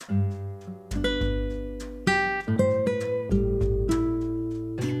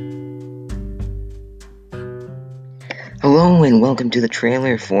Hello and welcome to the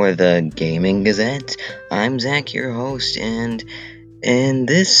trailer for the Gaming Gazette. I'm Zach, your host, and in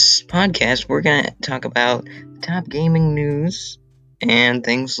this podcast, we're going to talk about top gaming news and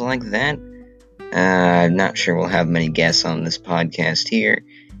things like that. I'm not sure we'll have many guests on this podcast here.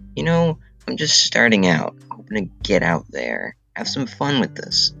 I'm just starting out, hoping to get out there, have some fun with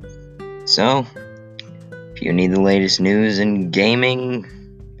this. So, if you need the latest news in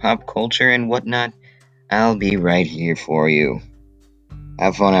gaming, pop culture, and whatnot, I'll be right here for you.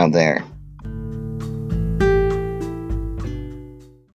 Have fun out there.